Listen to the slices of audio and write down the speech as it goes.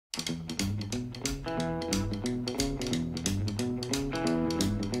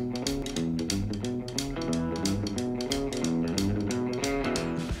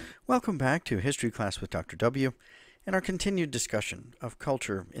Welcome back to History Class with Dr. W and our continued discussion of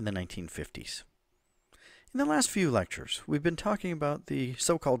culture in the 1950s. In the last few lectures, we've been talking about the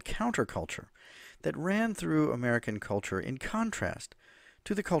so-called counterculture that ran through American culture in contrast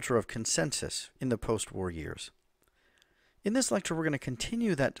to the culture of consensus in the post-war years. In this lecture, we're going to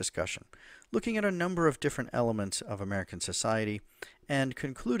continue that discussion, looking at a number of different elements of American society and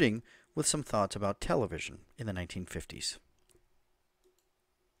concluding with some thoughts about television in the 1950s.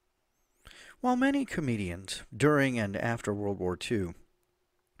 While many comedians during and after World War II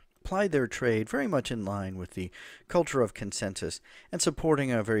plied their trade very much in line with the culture of consensus and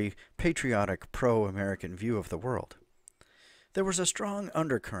supporting a very patriotic, pro-American view of the world, there was a strong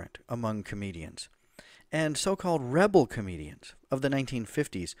undercurrent among comedians, and so-called rebel comedians of the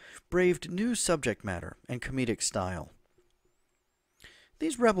 1950s braved new subject matter and comedic style.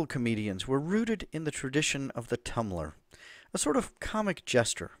 These rebel comedians were rooted in the tradition of the tumbler, a sort of comic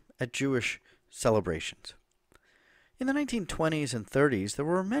jester at Jewish celebrations. In the 1920s and 30s, there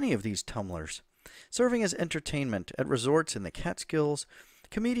were many of these tumblers. Serving as entertainment at resorts in the Catskills,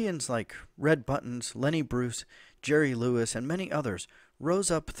 comedians like Red Buttons, Lenny Bruce, Jerry Lewis, and many others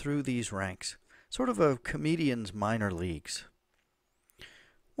rose up through these ranks, sort of a comedian's minor leagues.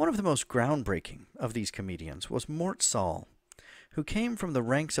 One of the most groundbreaking of these comedians was Mort Sahl, who came from the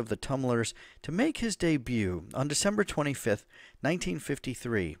ranks of the tumblers to make his debut on December 25,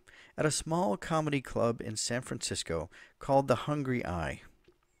 1953, at a small comedy club in San Francisco called The Hungry Eye.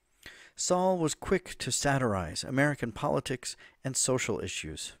 Sahl was quick to satirize American politics and social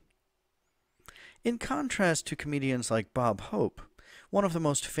issues. In contrast to comedians like Bob Hope, one of the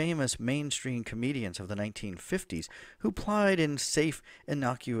most famous mainstream comedians of the 1950s, who plied in safe,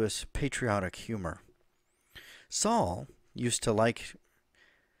 innocuous, patriotic humor, Sahl used to like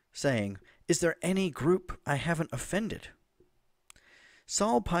saying, "Is there any group I haven't offended?"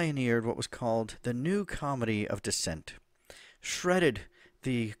 Sahl pioneered what was called the new comedy of dissent, shredded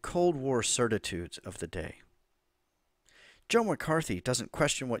the Cold War certitudes of the day. "Joe McCarthy doesn't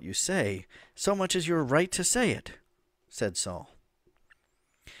question what you say so much as your right to say it," said Sahl.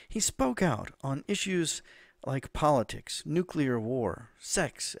 He spoke out on issues like politics, nuclear war,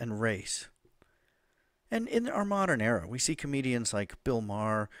 sex, and race. And in our modern era, we see comedians like Bill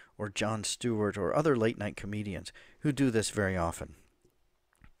Maher or Jon Stewart or other late-night comedians who do this very often.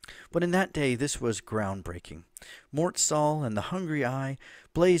 But in that day, this was groundbreaking. Mort Sahl and The Hungry Eye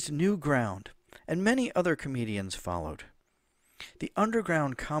blazed new ground, and many other comedians followed. The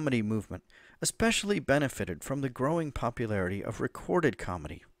underground comedy movement especially benefited from the growing popularity of recorded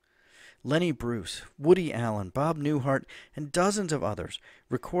comedy. Lenny Bruce, Woody Allen, Bob Newhart, and dozens of others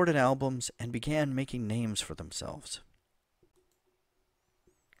recorded albums and began making names for themselves.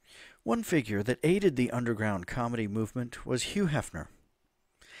 One figure that aided the underground comedy movement was Hugh Hefner.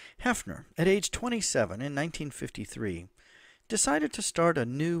 Hefner, at age 27 in 1953, decided to start a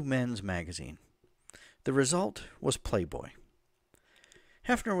new men's magazine. The result was Playboy.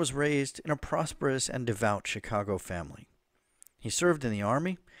 Hefner was raised in a prosperous and devout Chicago family. He served in the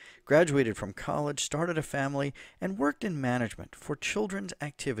Army, graduated from college, started a family, and worked in management for Children's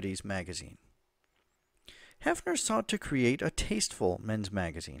Activities magazine. Hefner sought to create a tasteful men's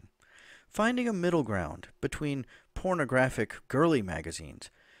magazine, finding a middle ground between pornographic girly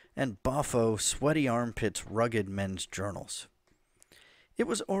magazines and boffo, sweaty armpits, rugged men's journals. It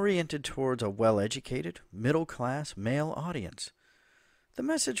was oriented towards a well-educated, middle-class male audience. The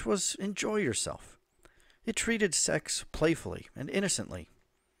message was enjoy yourself. It treated sex playfully and innocently.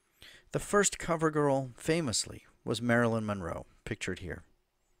 The first cover girl, famously, was Marilyn Monroe, pictured here.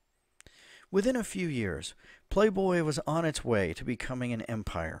 Within a few years, Playboy was on its way to becoming an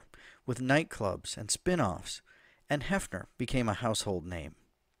empire, with nightclubs and spin-offs, and Hefner became a household name.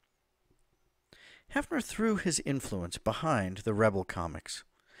 Hefner threw his influence behind the rebel comics.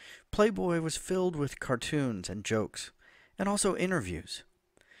 Playboy was filled with cartoons and jokes, and also interviews.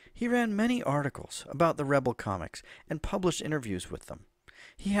 He ran many articles about the rebel comics and published interviews with them.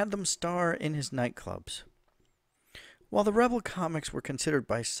 He had them star in his nightclubs. While the rebel comics were considered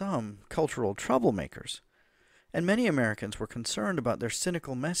by some cultural troublemakers, and many Americans were concerned about their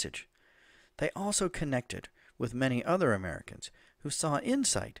cynical message, they also connected with many other Americans who saw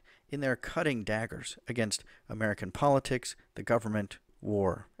insight in their cutting daggers against American politics, the government,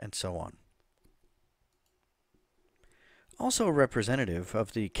 war, and so on. Also representative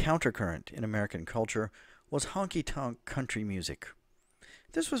of the countercurrent in American culture was honky-tonk country music.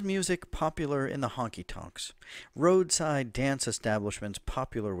 This was music popular in the honky-tonks, roadside dance establishments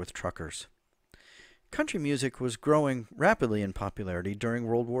popular with truckers. Country music was growing rapidly in popularity during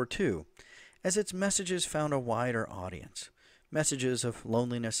World War II, as its messages found a wider audience. messages of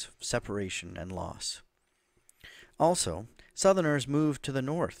loneliness, separation, and loss. Also, Southerners moved to the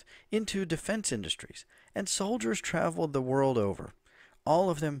north into defense industries, and soldiers traveled the world over, all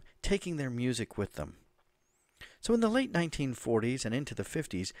of them taking their music with them. So in the late 1940s and into the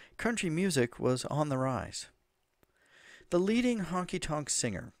 50s, country music was on the rise. The leading honky-tonk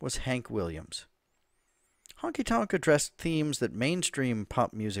singer was Hank Williams. Honky-tonk addressed themes that mainstream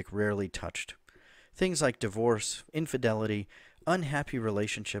pop music rarely touched. Things like divorce, infidelity, unhappy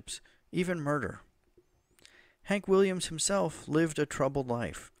relationships, even murder. Hank Williams himself lived a troubled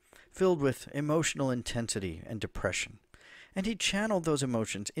life, filled with emotional intensity and depression, and he channeled those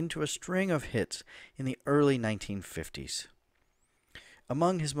emotions into a string of hits in the early 1950s.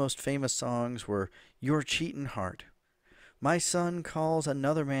 Among his most famous songs were Your Cheatin' Heart, My Son Calls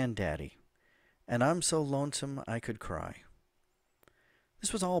Another Man Daddy, and I'm So Lonesome I Could Cry.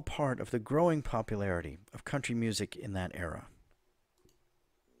 This was all part of the growing popularity of country music in that era.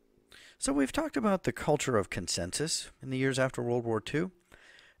 So we've talked about the culture of consensus in the years after World War II,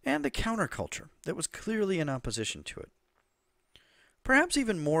 and the counterculture that was clearly in opposition to it. Perhaps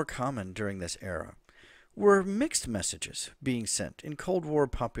even more common during this era were mixed messages being sent in Cold War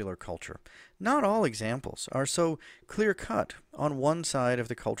popular culture. Not all examples are so clear-cut on one side of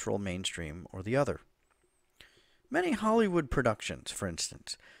the cultural mainstream or the other. Many Hollywood productions, for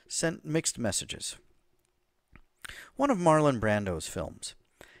instance, sent mixed messages. One of Marlon Brando's films,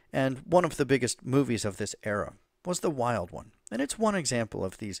 and one of the biggest movies of this era, was The Wild One, and it's one example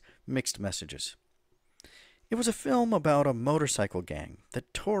of these mixed messages. It was a film about a motorcycle gang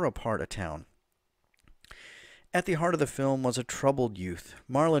that tore apart a town. At the heart of the film was a troubled youth,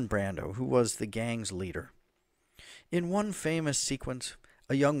 Marlon Brando, who was the gang's leader. In one famous sequence,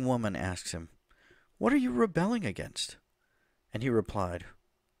 a young woman asks him, "What are you rebelling against?" And he replied,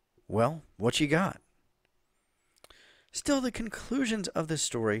 "Well, what you got?" Still, the conclusions of this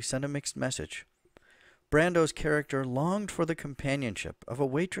story send a mixed message. Brando's character longed for the companionship of a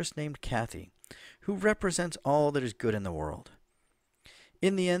waitress named Kathy, who represents all that is good in the world.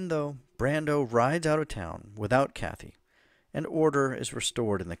 In the end, though, Brando rides out of town without Kathy, and order is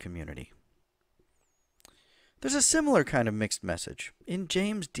restored in the community. There's a similar kind of mixed message in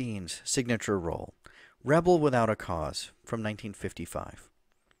James Dean's signature role, Rebel Without a Cause, from 1955.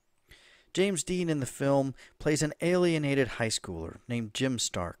 James Dean in the film plays an alienated high schooler named Jim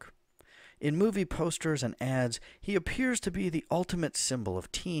Stark. In movie posters and ads, he appears to be the ultimate symbol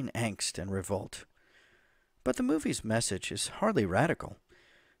of teen angst and revolt. But the movie's message is hardly radical.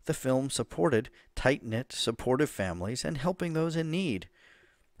 The film supported tight-knit, supportive families and helping those in need.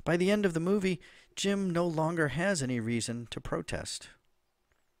 By the end of the movie, Jim no longer has any reason to protest.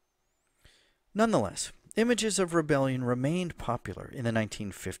 Nonetheless, images of rebellion remained popular in the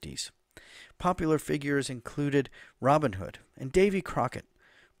 1950s. Popular figures included Robin Hood and Davy Crockett,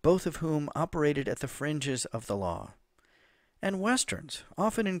 both of whom operated at the fringes of the law. And Westerns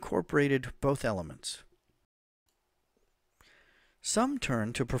often incorporated both elements. Some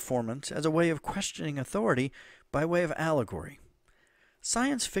turned to performance as a way of questioning authority by way of allegory.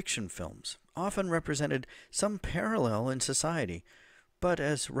 Science fiction films often represented some parallel in society, but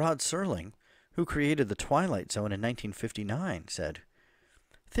as Rod Serling, who created The Twilight Zone in 1959, said,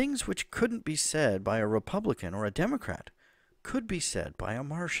 "Things which couldn't be said by a Republican or a Democrat could be said by a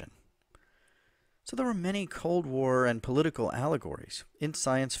Martian." So there were many Cold War and political allegories in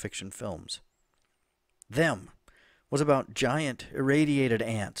science fiction films. Them was about giant, irradiated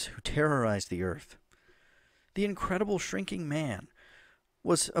ants who terrorized the Earth. The Incredible Shrinking Man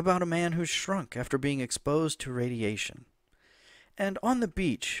was about a man who shrunk after being exposed to radiation. And On the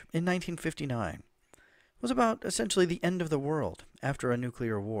Beach in 1959 was about essentially the end of the world after a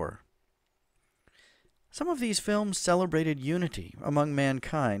nuclear war. Some of these films celebrated unity among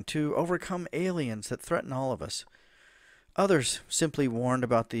mankind to overcome aliens that threaten all of us. Others simply warned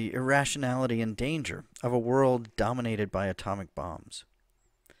about the irrationality and danger of a world dominated by atomic bombs.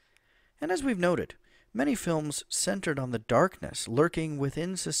 And as we've noted, many films centered on the darkness lurking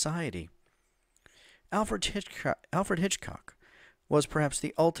within society. Alfred Hitchcock was perhaps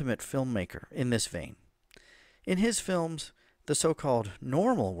the ultimate filmmaker in this vein. In his films, the so-called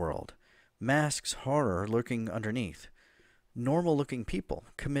normal world masks horror lurking underneath. Normal-looking people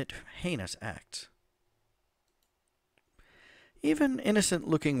commit heinous acts. Even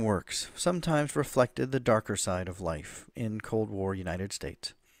innocent-looking works sometimes reflected the darker side of life in Cold War United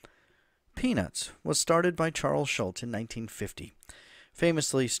States. Peanuts was started by Charles Schulz in 1950,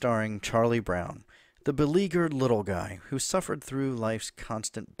 famously starring Charlie Brown, the beleaguered little guy who suffered through life's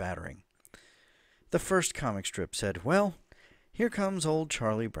constant battering. The first comic strip said, "Well, here comes old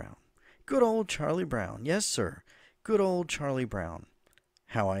Charlie Brown. Good old Charlie Brown, yes, sir. Good old Charlie Brown.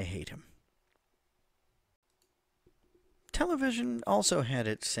 How I hate him. Television also had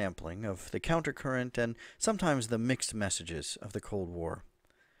its sampling of the countercurrent and sometimes the mixed messages of the Cold War.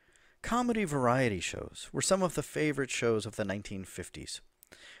 Comedy variety shows were some of the favorite shows of the 1950s.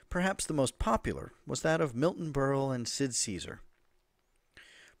 Perhaps the most popular was that of Milton Berle and Sid Caesar.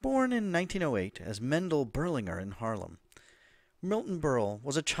 Born in 1908 as Mendel Berlinger in Harlem, Milton Berle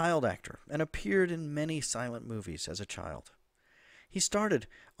was a child actor and appeared in many silent movies as a child. He started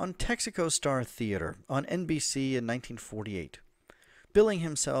on Texaco Star Theater on NBC in 1948. Billing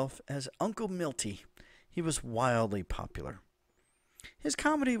himself as Uncle Milty, he was wildly popular. His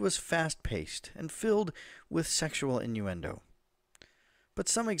comedy was fast-paced and filled with sexual innuendo. But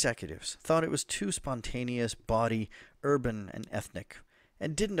some executives thought it was too spontaneous, bawdy, urban, and ethnic,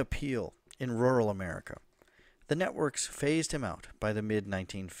 and didn't appeal in rural America. The networks phased him out by the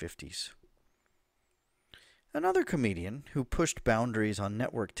mid-1950s. Another comedian who pushed boundaries on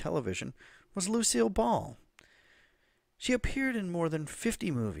network television was Lucille Ball. She appeared in more than 50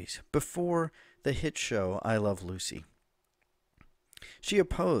 movies before the hit show I Love Lucy. She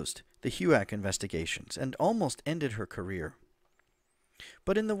opposed the HUAC investigations and almost ended her career.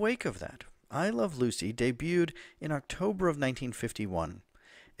 But in the wake of that, I Love Lucy debuted in October of 1951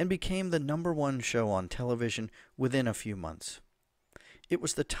 and became the #1 show on television within a few months. It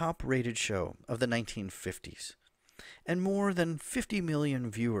was the top-rated show of the 1950s, and more than 50 million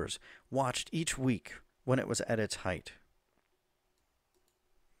viewers watched each week when it was at its height.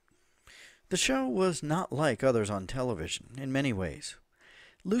 The show was not like others on television in many ways.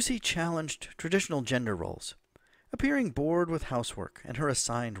 Lucy challenged traditional gender roles, appearing bored with housework and her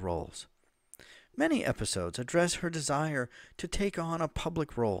assigned roles. Many episodes address her desire to take on a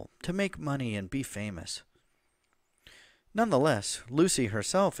public role, to make money and be famous. Nonetheless, Lucy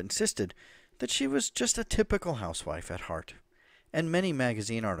herself insisted that she was just a typical housewife at heart, and many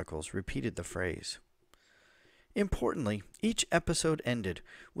magazine articles repeated the phrase. Importantly, each episode ended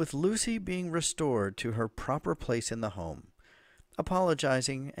with Lucy being restored to her proper place in the home,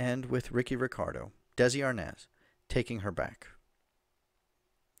 apologizing, and with Ricky Ricardo, Desi Arnaz, taking her back.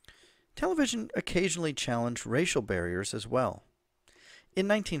 Television occasionally challenged racial barriers as well. In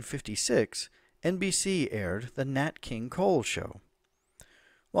 1956, NBC aired The Nat King Cole Show.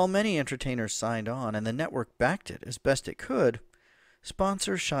 While many entertainers signed on and the network backed it as best it could,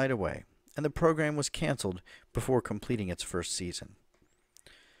 sponsors shied away, and the program was canceled before completing its first season.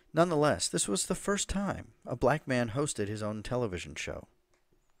 Nonetheless, this was the first time a black man hosted his own television show.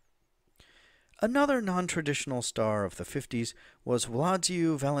 Another non-traditional star of the 50s was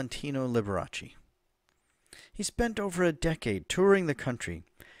Wladziu Valentino Liberace. He spent over a decade touring the country,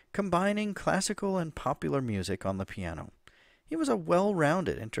 combining classical and popular music on the piano. He was a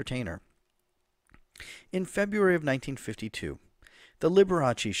well-rounded entertainer. In February of 1952, The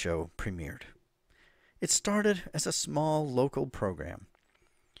Liberace Show premiered. It started as a small local program.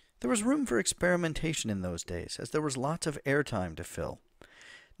 There was room for experimentation in those days, as there was lots of airtime to fill.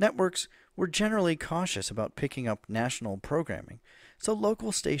 Networks were generally cautious about picking up national programming, so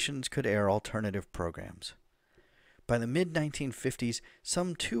local stations could air alternative programs. By the mid-1950s,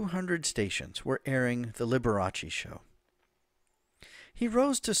 some 200 stations were airing The Liberace Show. He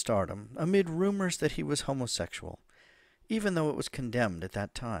rose to stardom amid rumors that he was homosexual, even though it was condemned at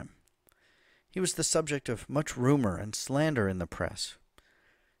that time. He was the subject of much rumor and slander in the press.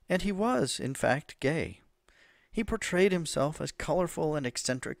 And he was, in fact, gay. He portrayed himself as colorful and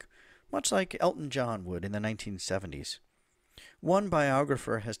eccentric, much like Elton John would in the 1970s. One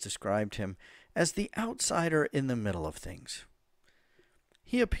biographer has described him as the outsider in the middle of things.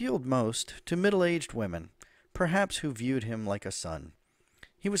 He appealed most to middle-aged women, perhaps who viewed him like a son.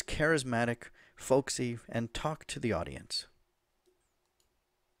 He was charismatic, folksy, and talked to the audience.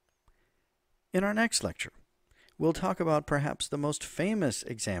 In our next lecture, we'll talk about perhaps the most famous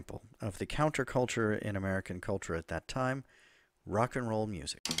example of the counterculture in American culture at that time, rock and roll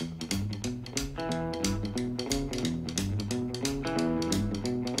music.